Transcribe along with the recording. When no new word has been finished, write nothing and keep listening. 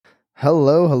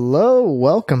Hello, hello.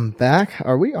 Welcome back.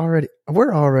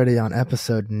 We're already on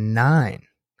episode 9.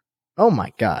 Oh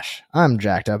my gosh. I'm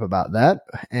jacked up about that.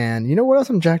 And you know what else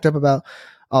I'm jacked up about?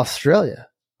 Australia.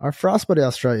 Our Frostbuddy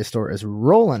Australia store is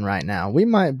rolling right now. We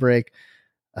might break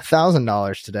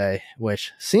 $1,000 today,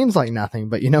 which seems like nothing,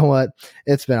 but you know what?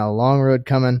 It's been a long road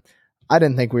coming. I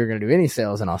didn't think we were going to do any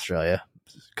sales in Australia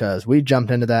because we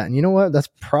jumped into that. And you know what? That's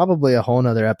probably a whole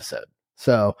nother episode.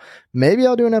 So maybe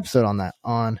I'll do an episode on that,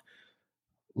 on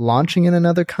launching in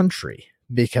another country,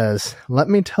 because let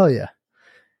me tell you,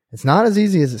 it's not as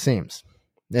easy as it seems.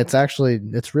 It's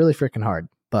really freaking hard.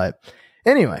 But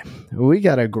anyway, we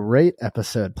got a great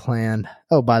episode planned.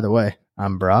 Oh, by the way,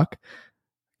 I'm Brock,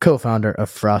 co-founder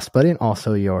of Frostbuddy and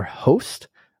also your host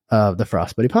of the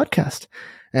Frostbuddy podcast.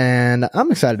 And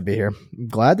I'm excited to be here. I'm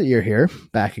glad that you're here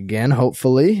back again.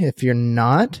 Hopefully, if you're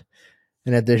not,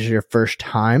 and if this is your first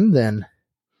time, then,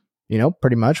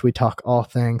 pretty much we talk all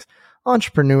things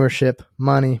entrepreneurship,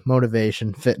 money,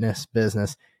 motivation, fitness,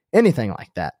 business, anything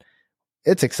like that.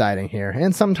 It's exciting here.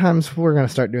 And sometimes we're going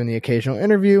to start doing the occasional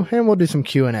interview and we'll do some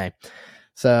Q&A.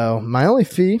 So my only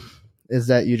fee is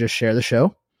that you just share the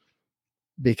show,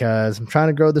 because I'm trying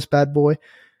to grow this bad boy.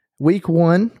 Week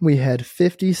 1, we had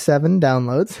 57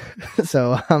 downloads.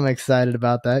 So I'm excited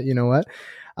about that. You know what?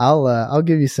 I'll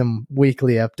give you some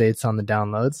weekly updates on the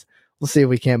downloads. We'll see if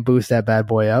we can't boost that bad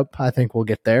boy up. I think we'll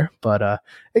get there, but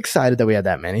excited that we had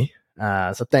that many.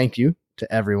 So thank you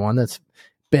to everyone that's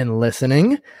been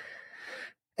listening.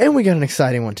 And we got an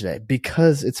exciting one today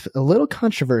because it's a little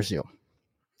controversial.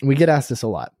 We get asked this a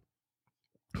lot.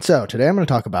 So today I'm going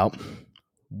to talk about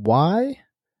why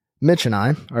Mitch and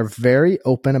I are very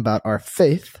open about our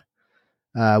faith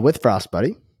with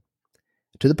Frostbuddy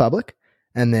to the public,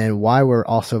 and then why we're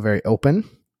also very open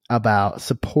about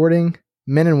supporting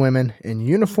men and women in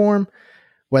uniform,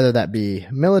 whether that be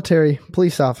military,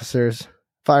 police officers,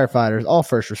 firefighters, all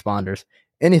first responders,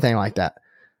 anything like that.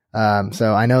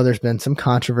 So I know there's been some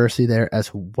controversy there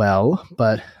as well,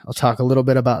 but I'll talk a little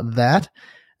bit about that.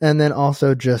 And then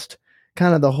also just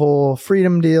kind of the whole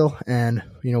freedom deal and,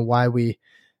 why we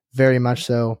very much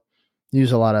so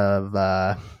use a lot of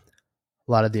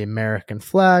the American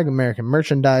flag, American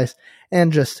merchandise,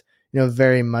 and just,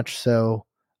 very much so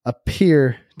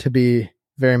appear to be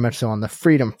very much so on the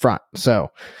freedom front.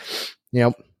 So,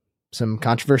 some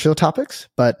controversial topics,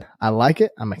 but I like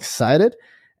it. I'm excited,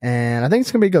 and I think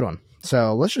it's going to be a good one.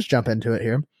 So let's just jump into it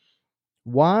here.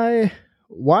 Why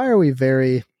are we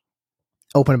very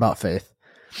open about faith?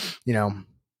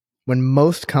 When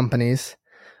most companies,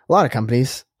 a lot of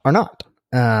companies are not,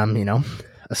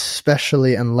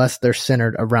 especially unless they're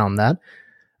centered around that.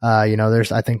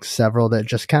 There's, I think, several that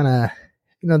just kind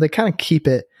of, they kind of keep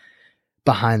it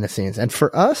behind the scenes. And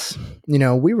for us,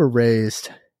 we were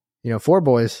raised, 4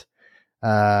 boys,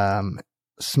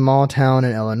 small town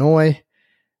in Illinois,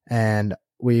 and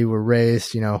we were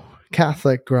raised,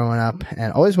 Catholic growing up,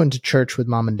 and always went to church with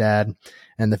mom and dad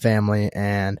and the family.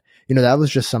 And, that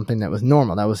was just something that was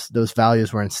normal. Those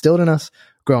values were instilled in us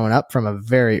growing up from a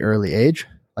very early age.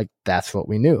 Like, that's what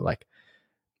we knew. Like,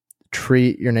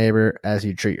 treat your neighbor as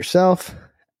you treat yourself,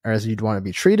 or as you'd want to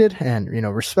be treated, and,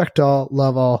 respect all,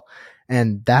 love all.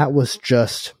 And that was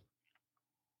just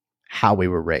how we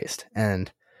were raised. And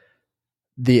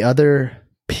the other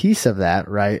piece of that,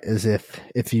 right, is if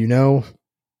you know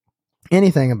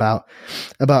anything about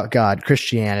God,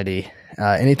 Christianity,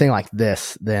 anything like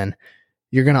this, then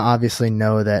you're going to obviously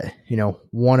know that,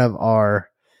 one of our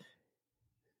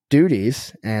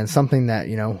duties and something that,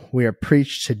 we are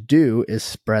preached to do is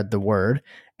spread the word.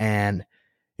 And,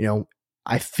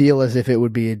 I feel as if it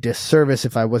would be a disservice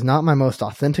if I was not my most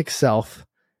authentic self,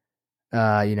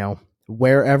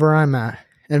 wherever I'm at,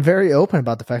 and very open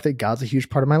about the fact that God's a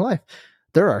huge part of my life.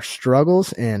 There are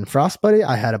struggles in Frostbuddy.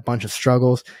 I had a bunch of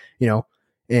struggles,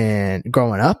 in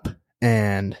growing up,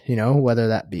 and, whether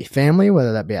that be family,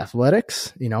 whether that be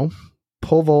athletics,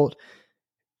 pole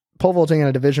vaulting in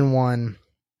a Division I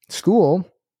school,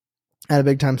 at a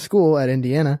big time school at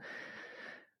Indiana.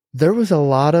 There was a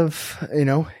lot of,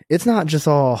 it's not just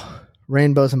all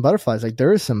rainbows and butterflies. Like,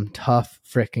 there is some tough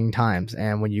freaking times.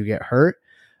 And when you get hurt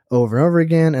over and over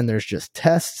again, and there's just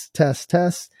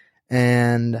tests.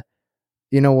 And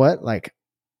you know what? Like,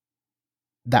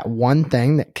 that one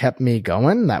thing that kept me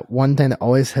going, that one thing that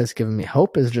always has given me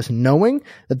hope, is just knowing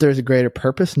that there's a greater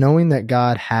purpose, knowing that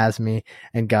God has me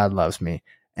and God loves me.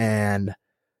 And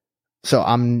so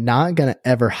I'm not going to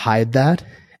ever hide that.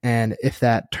 And if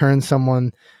that turns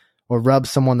someone or rubs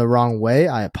someone the wrong way,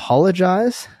 I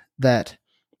apologize that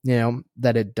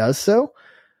it does so.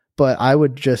 But I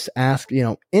would just ask,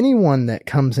 anyone that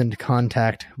comes into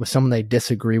contact with someone they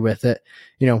disagree with it,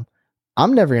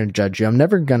 I'm never going to judge you. I'm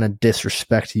never going to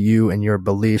disrespect you and your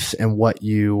beliefs and what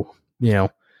you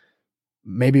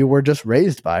maybe were just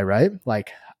raised by, right?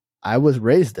 Like, I was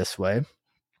raised this way,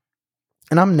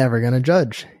 and I'm never going to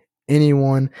judge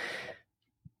anyone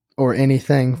or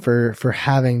anything for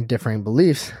having differing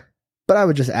beliefs. But I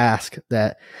would just ask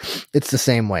that it's the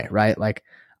same way, right? Like,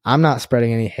 I'm not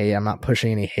spreading any hate. I'm not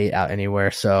pushing any hate out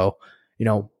anywhere. So,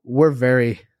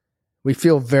 we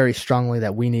feel very strongly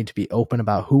that we need to be open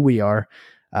about who we are,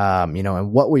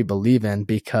 and what we believe in,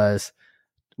 because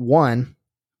one,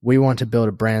 we want to build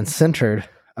a brand centered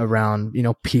around,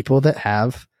 people that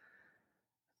have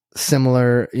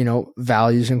similar,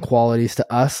 values and qualities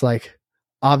to us. Like,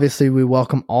 obviously we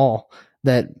welcome all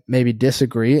that maybe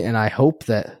disagree. And I hope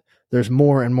that there's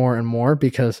more and more and more,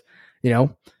 because,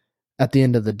 at the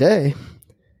end of the day,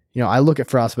 I look at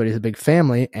Frostbuddy as a big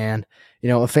family, and,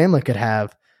 a family could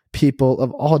have people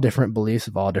of all different beliefs,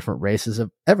 of all different races, of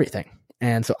everything.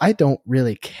 And so I don't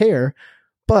really care,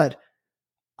 but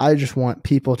I just want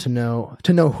people to know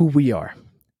who we are.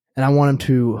 And I want them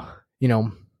to,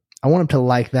 I want them to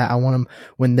like that. I want them,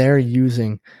 when they're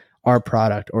using our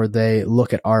product or they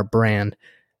look at our brand,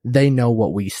 they know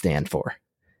what we stand for.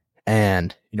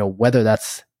 And, whether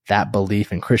that's that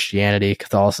belief in Christianity,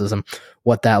 Catholicism,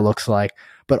 what that looks like,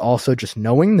 but also just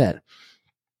knowing that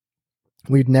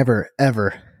we'd never,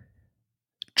 ever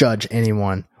judge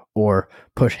anyone or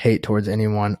push hate towards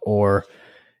anyone or,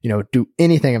 do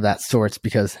anything of that sorts,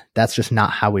 because that's just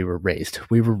not how we were raised.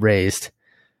 We were raised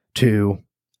to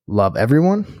love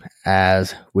everyone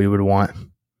as we would want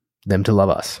them to love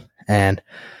us. And,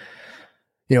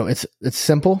 it's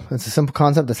simple. It's a simple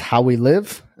concept. That's how we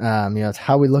live. It's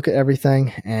how we look at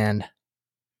everything. And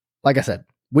like I said,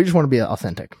 we just want to be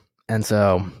authentic. And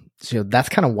so that's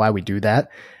kind of why we do that.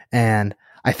 And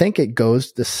I think it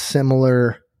goes the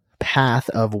similar path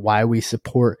of why we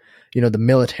support, the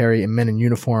military and men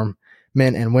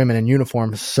and women in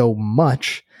uniform so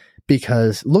much,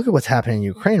 because look at what's happening in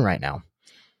Ukraine right now.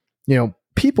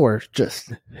 People are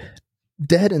just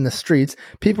dead in the streets.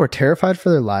 People are terrified for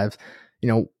their lives.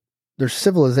 Their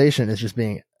civilization is just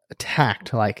being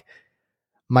attacked. Like,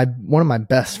 one of my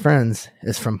best friends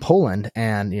is from Poland,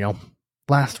 and,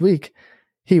 last week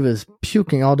he was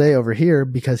puking all day over here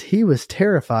because he was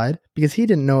terrified, because he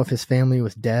didn't know if his family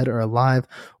was dead or alive,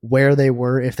 where they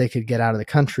were, if they could get out of the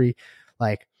country.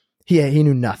 Like, he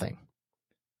knew nothing.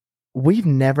 We've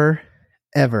never,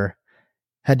 ever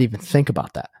had to even think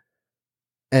about that.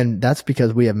 And that's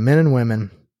because we have men and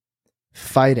women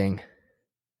fighting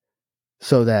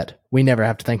so that we never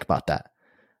have to think about that.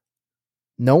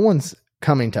 No one's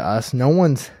coming to us. No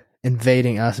one's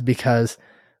invading us, because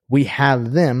we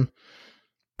have them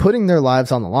putting their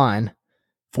lives on the line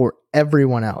for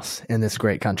everyone else in this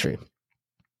great country.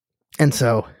 And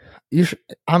so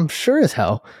I'm sure as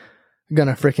hell going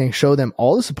to freaking show them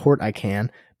all the support I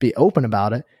can, be open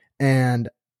about it, and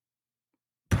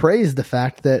praise the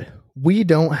fact that we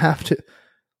don't have to,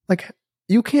 like,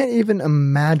 you can't even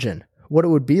imagine what it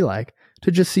would be like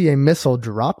to just see a missile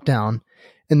drop down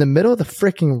in the middle of the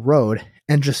freaking road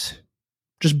and just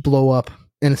blow up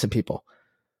innocent people.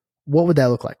 What would that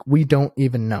look like? We don't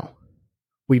even know.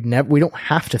 We don't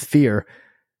have to fear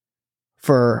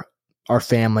for our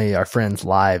family, our friends'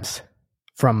 lives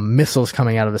from missiles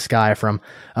coming out of the sky, from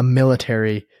a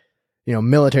military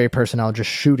personnel just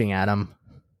shooting at them,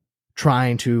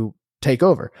 trying to take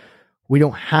over. We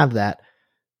don't have that.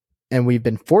 And we've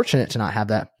been fortunate to not have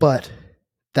that, but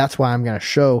that's why I'm going to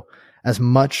show as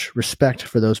much respect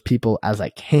for those people as I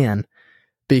can,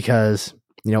 because,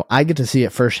 I get to see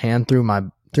it firsthand through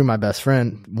my best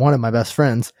friend, one of my best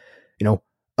friends,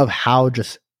 of how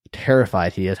just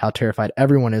terrified he is, how terrified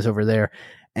everyone is over there.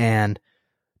 And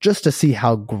just to see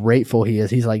how grateful he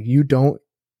is. He's like, you don't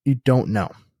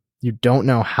know. You don't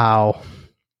know how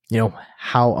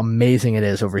amazing it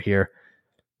is over here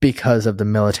because of the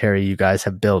military you guys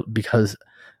have built, because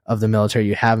of the military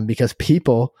you have, and because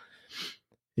people,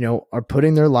 are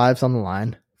putting their lives on the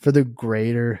line for the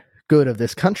greater good of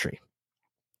this country.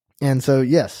 And so,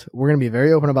 yes, we're going to be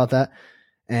very open about that.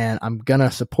 And I'm going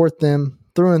to support them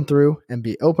through and through and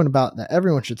be open about that.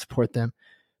 Everyone should support them,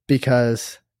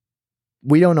 because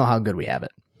we don't know how good we have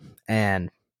it.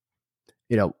 And,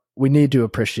 we need to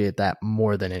appreciate that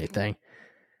more than anything.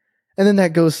 And then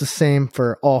that goes the same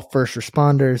for all first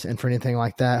responders and for anything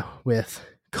like that with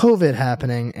COVID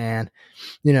happening and,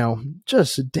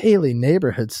 just daily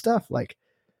neighborhood stuff. Like,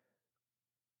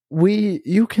 we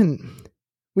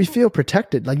feel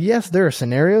protected. Like, yes, there are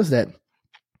scenarios that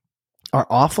are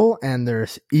awful and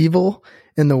there's evil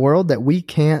in the world that we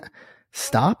can't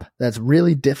stop. That's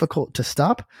really difficult to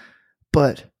stop.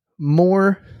 But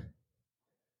more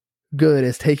good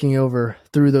is taking over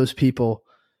through those people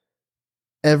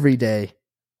every day,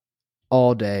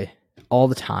 all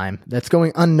the time. That's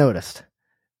going unnoticed.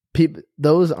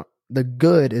 The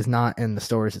good is not in the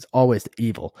stories. It's always the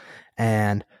evil.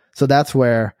 And so that's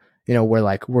where,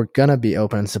 we're going to be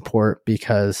open and support,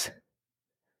 because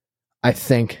I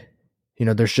think,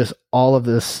 there's just all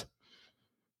these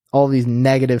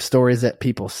negative stories that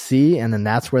people see, and then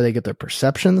that's where they get their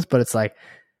perceptions. But it's like,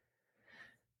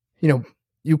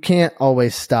 you can't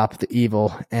always stop the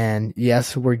evil. And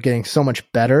yes, we're getting so much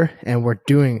better, and we're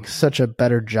doing such a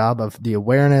better job of the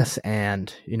awareness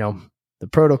and, the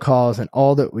protocols and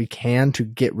all that we can to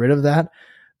get rid of that.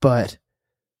 But,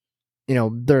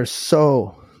 there's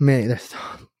so many, there's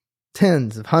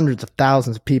tens of hundreds of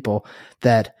thousands of people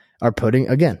that are putting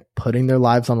their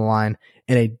lives on the line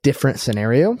in a different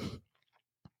scenario,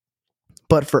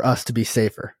 but for us to be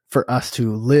safer, for us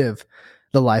to live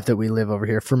the life that we live over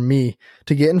here, for me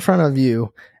to get in front of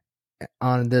you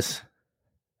on this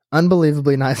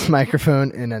unbelievably nice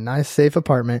microphone in a nice, safe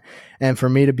apartment, and for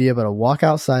me to be able to walk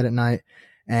outside at night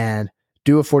and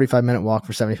do a 45-minute walk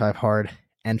for 75 hard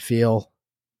and feel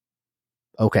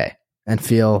okay and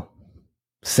feel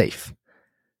safe.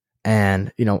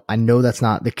 And, I know that's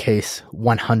not the case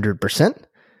 100%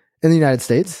 in the United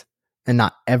States, and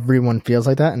not everyone feels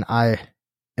like that. And I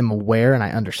am aware and I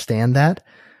understand that.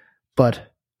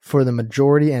 But for the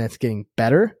majority, and it's getting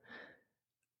better,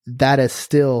 that is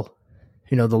still,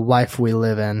 the life we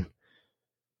live in.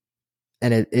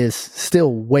 And it is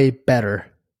still way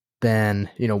better than,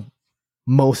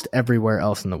 most everywhere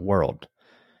else in the world.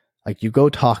 Like, you go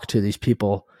talk to these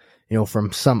people,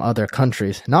 from some other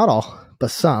countries, not all,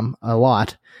 but some, a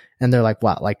lot. And they're like,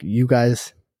 wow, like, you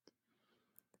guys,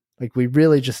 like, we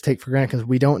really just take for granted because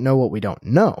we don't know what we don't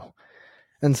know.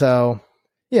 And so,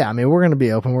 yeah, I mean, we're going to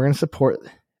be open. We're going to support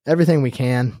everything we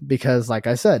can, because like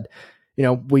I said,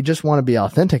 we just want to be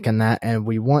authentic in that, and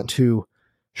we want to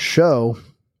show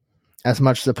as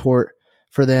much support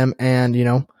for them.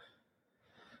 And,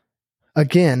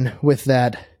 again, with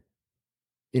that,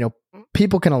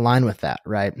 people can align with that,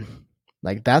 right?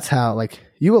 Like, that's how, like,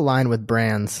 you align with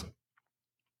brands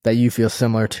that you feel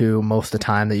similar to most of the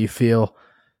time, that you feel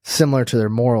similar to their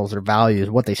morals or values,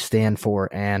 what they stand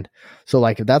for. And so,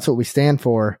 like, if that's what we stand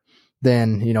for,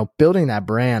 then, building that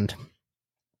brand,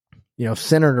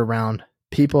 centered around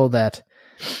people that,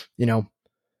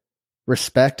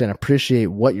 respect and appreciate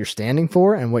what you're standing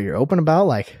for and what you're open about.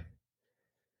 Like,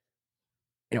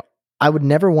 I would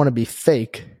never want to be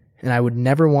fake, and I would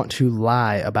never want to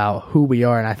lie about who we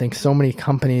are. And I think so many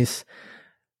companies,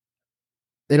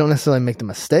 they don't necessarily make the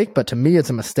mistake, but to me, it's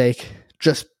a mistake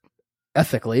just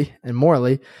ethically and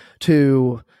morally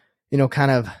to,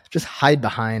 kind of just hide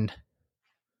behind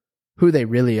who they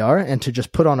really are, and to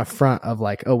just put on a front of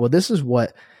like, oh, well, this is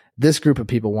what this group of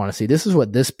people want to see. This is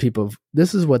what this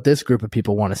group of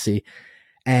people want to see.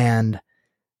 And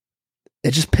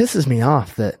it just pisses me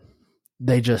off that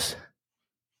they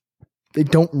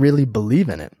don't really believe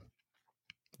in it.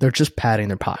 They're just padding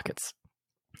their pockets.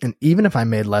 And even if I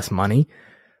made less money,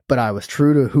 but I was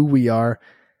true to who we are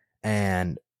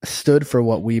and stood for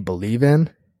what we believe in,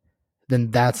 then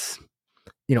that's,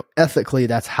 ethically,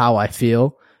 that's how I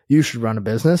feel you should run a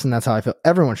business. And that's how I feel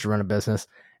everyone should run a business.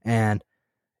 And,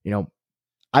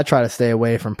 I try to stay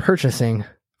away from purchasing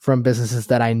from businesses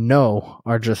that I know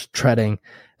are just treading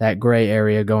that gray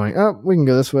area, going, oh, we can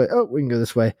go this way. Oh, we can go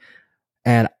this way.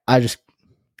 And I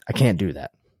can't do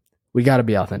that. We got to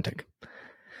be authentic.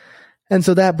 And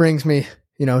so that brings me,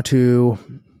 to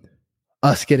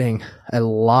us getting a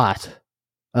lot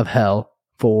of hell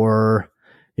for,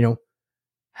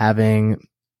 having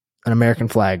an American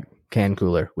flag can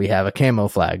cooler. We have a camo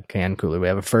flag can cooler. We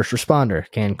have a first responder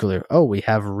can cooler. Oh, we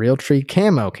have Realtree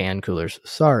camo can coolers.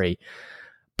 Sorry.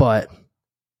 But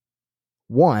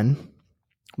one,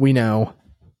 we know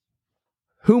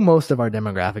who most of our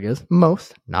demographic is.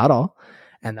 Most, not all.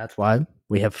 And that's why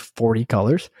we have 40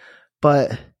 colors.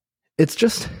 But it's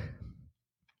just,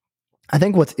 I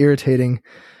think what's irritating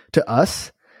to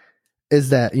us is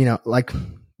that, like,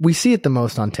 we see it the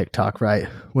most on TikTok, right?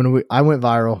 When I went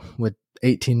viral with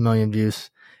 18 million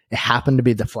views, it happened to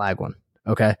be the flag one.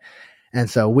 Okay. And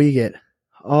so we get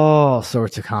all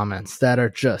sorts of comments that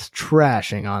are just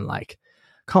trashing on, like,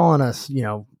 calling us,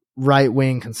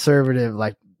 right-wing conservative,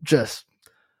 like, just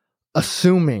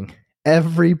assuming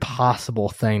every possible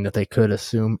thing that they could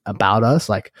assume about us.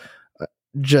 Like,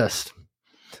 just,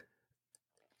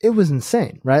 it was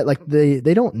insane, right? Like,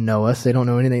 they don't know us. They don't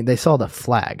know anything. They saw the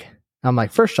flag. I'm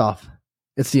like, first off,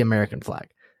 it's the American flag.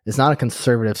 It's not a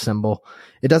conservative symbol.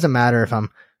 It doesn't matter if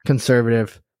I'm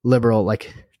conservative, liberal,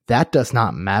 like, That does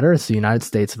not matter. It's the United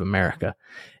States of America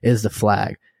is the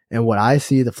flag. And what I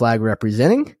see the flag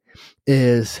representing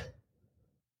is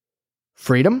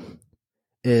freedom,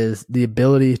 is the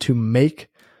ability to make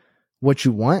what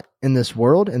you want in this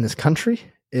world, in this country,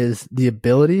 is the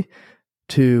ability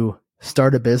to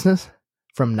start a business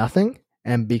from nothing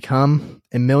and become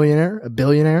a millionaire, a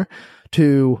billionaire,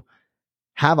 to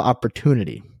have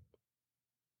opportunity,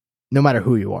 no matter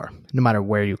who you are, no matter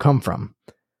where you come from.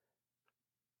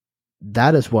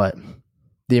 That is what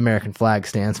the American flag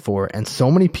stands for. And so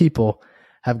many people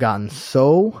have gotten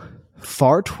so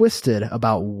far twisted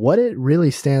about what it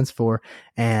really stands for,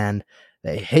 and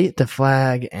they hate the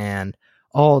flag and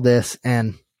all this.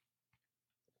 And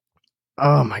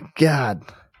oh my God,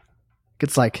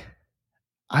 it's like,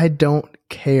 I don't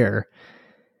care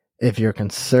if you're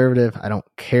conservative. I don't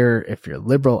care if you're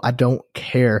liberal. I don't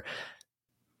care.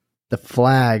 The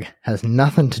flag has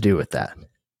nothing to do with that.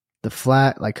 The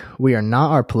flag, like, we are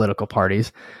not our political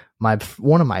parties.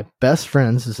 One of my best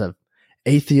friends is an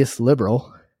atheist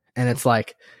liberal, and it's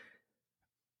like,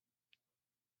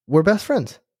 we're best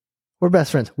friends. We're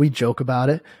best friends. We joke about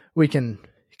it. We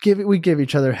give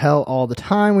each other hell all the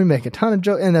time. We make a ton of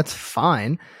jokes, and that's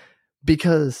fine,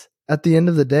 because at the end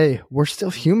of the day, we're still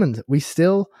humans.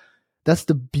 That's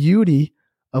the beauty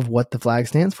of what the flag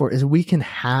stands for, is we can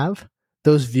have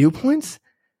those viewpoints,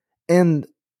 and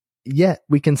yet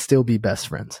we can still be best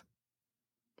friends.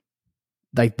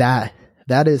 Like that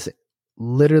is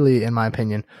literally, in my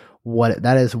opinion,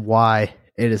 that is why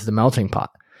it is the melting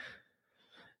pot.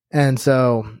 And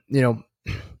so,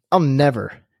 I'll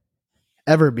never,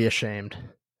 ever be ashamed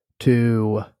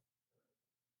to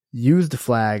use the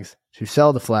flags, to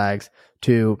sell the flags,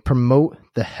 to promote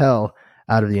the hell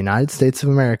out of the United States of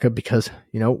America, because,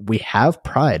 we have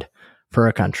pride for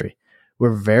our country.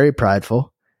 We're very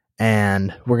prideful,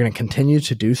 and we're going to continue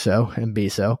to do so and be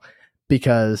so,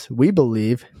 because we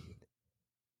believe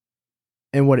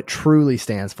in what it truly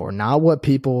stands for, not what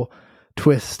people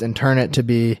twist and turn it to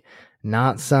be,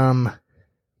 not some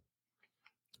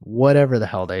whatever the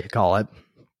hell they call it,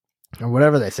 or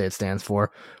whatever they say it stands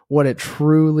for, what it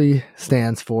truly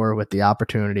stands for, with the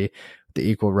opportunity, the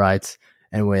equal rights,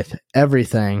 and with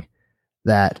everything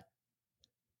that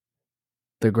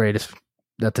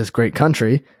this great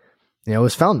country,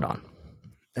 is founded on.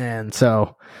 And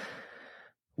so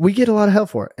we get a lot of hell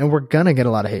for it, and we're going to get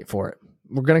a lot of hate for it.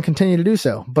 We're going to continue to do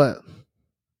so. But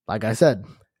like I said,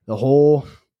 the whole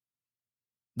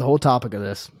topic of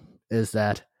this is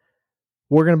that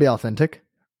we're going to be authentic.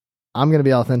 I'm going to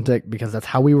be authentic because that's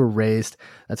how we were raised.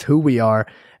 That's who we are.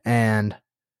 And,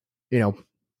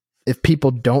 if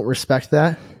people don't respect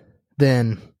that,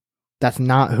 then that's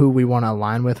not who we want to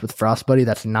align with Frost Buddy.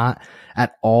 That's not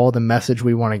at all the message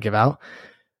we want to give out,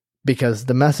 because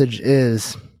the message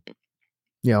is,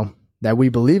 that we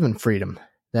believe in freedom,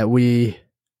 that we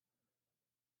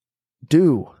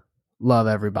do love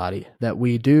everybody, that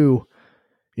we do,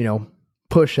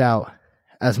 push out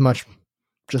as much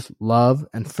just love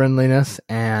and friendliness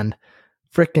and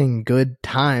freaking good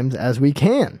times as we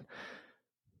can.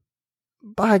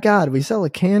 By God, we sell a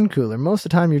can cooler. Most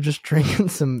of the time you're just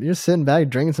you're sitting back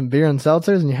drinking some beer and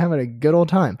seltzers, and you're having a good old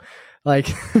time. Like,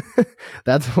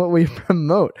 that's what we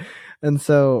promote. And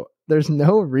so there's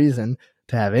no reason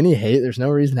to have any hate. There's no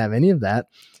reason to have any of that.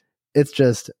 It's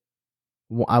just,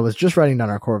 I was just writing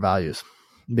down our core values,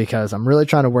 because I'm really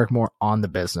trying to work more on the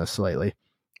business lately.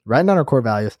 Writing down our core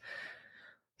values.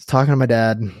 I was talking to my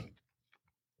dad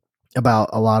about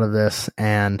a lot of this,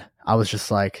 and I was just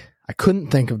like, I couldn't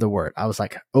think of the word. I was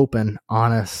like, open,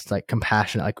 honest, like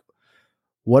compassionate. Like,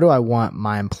 what do I want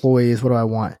my employees? What do I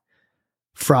want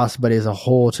Frost Buddy as a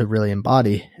whole to really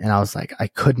embody? And I was like, I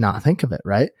could not think of it,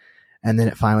 right? And then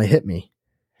it finally hit me.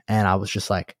 And I was just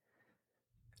like,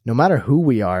 no matter who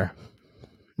we are,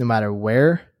 no matter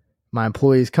where my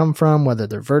employees come from, whether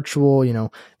they're virtual,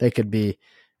 they could be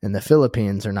in the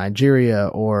Philippines or Nigeria,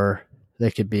 or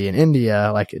they could be in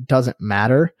India. Like, it doesn't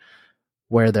matter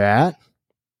where they're at.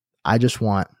 I just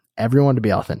want everyone to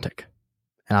be authentic.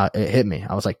 And it hit me.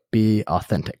 I was like, be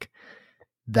authentic.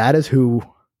 That is who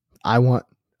I want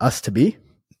us to be.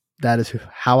 That is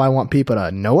how I want people to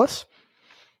know us.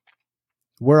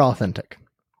 We're authentic.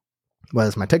 Whether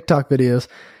it's my TikTok videos,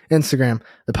 Instagram,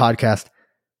 the podcast,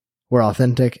 we're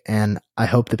authentic. And I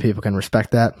hope that people can respect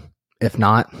that. If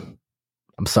not,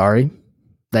 I'm sorry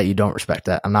that you don't respect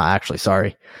that. I'm not actually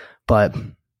sorry. But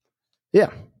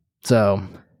yeah. So,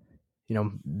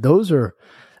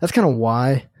 that's kind of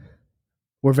why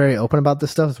we're very open about this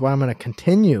stuff. That's why I'm going to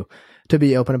continue to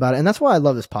be open about it. And that's why I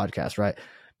love this podcast, right?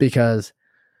 Because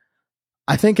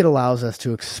I think it allows us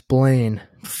to explain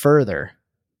further,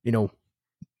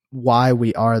 why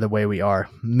we are the way we are.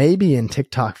 Maybe in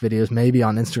TikTok videos, maybe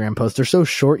on Instagram posts, they're so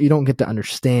short you don't get to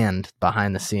understand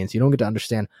behind the scenes. You don't get to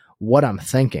understand what I'm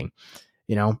thinking,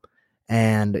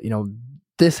 and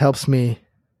this helps me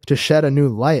to shed a new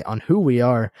light on who we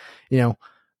are,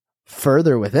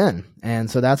 further within. And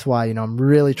so that's why, I'm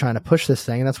really trying to push this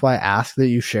thing. And that's why I ask that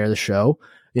you share the show,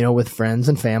 with friends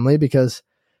and family, because,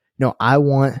 I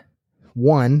want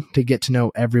to get to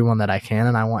know everyone that I can.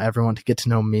 And I want everyone to get to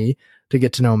know me, to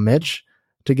get to know Mitch,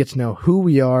 to get to know who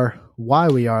we are, why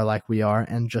we are like we are.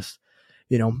 And just,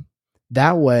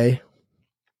 that way,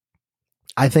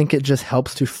 I think it just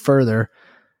helps to further,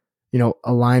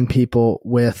 align people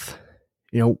with,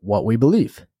 what we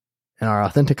believe and our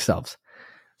authentic selves.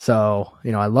 So,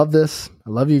 I love this. I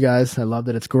love you guys. I love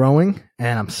that it's growing,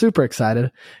 and I'm super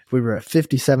excited. We were at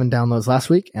 57 downloads last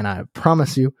week, and I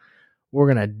promise you,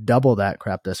 we're going to double that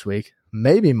crap this week,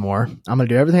 maybe more. I'm going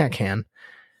to do everything I can,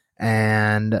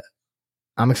 and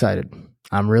I'm excited.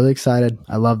 I'm really excited.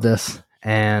 I love this,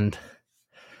 and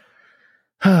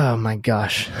oh my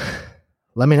gosh.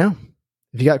 Let me know.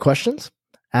 If you got questions,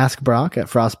 ask Brock at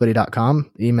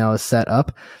frostbuddy.com. Email is set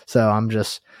up, so I'm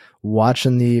just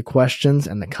watching the questions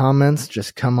and the comments.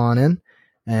 Just come on in,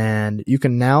 and you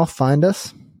can now find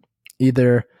us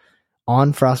either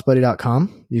on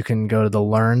frostbuddy.com. You can go to the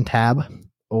Learn tab,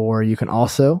 or you can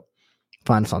also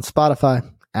find us on Spotify,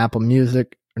 Apple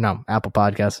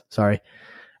Podcasts,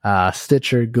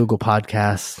 Stitcher, Google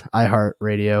Podcasts,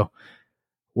 iHeartRadio.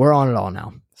 We're on it all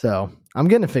now. So I'm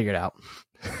getting it figured out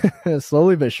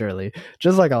slowly but surely,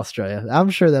 just like Australia. I'm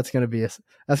sure that's going to be a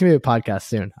podcast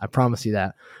soon. I promise you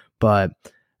that. But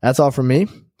that's all from me.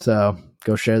 So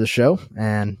go share the show,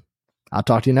 and I'll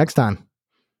talk to you next time.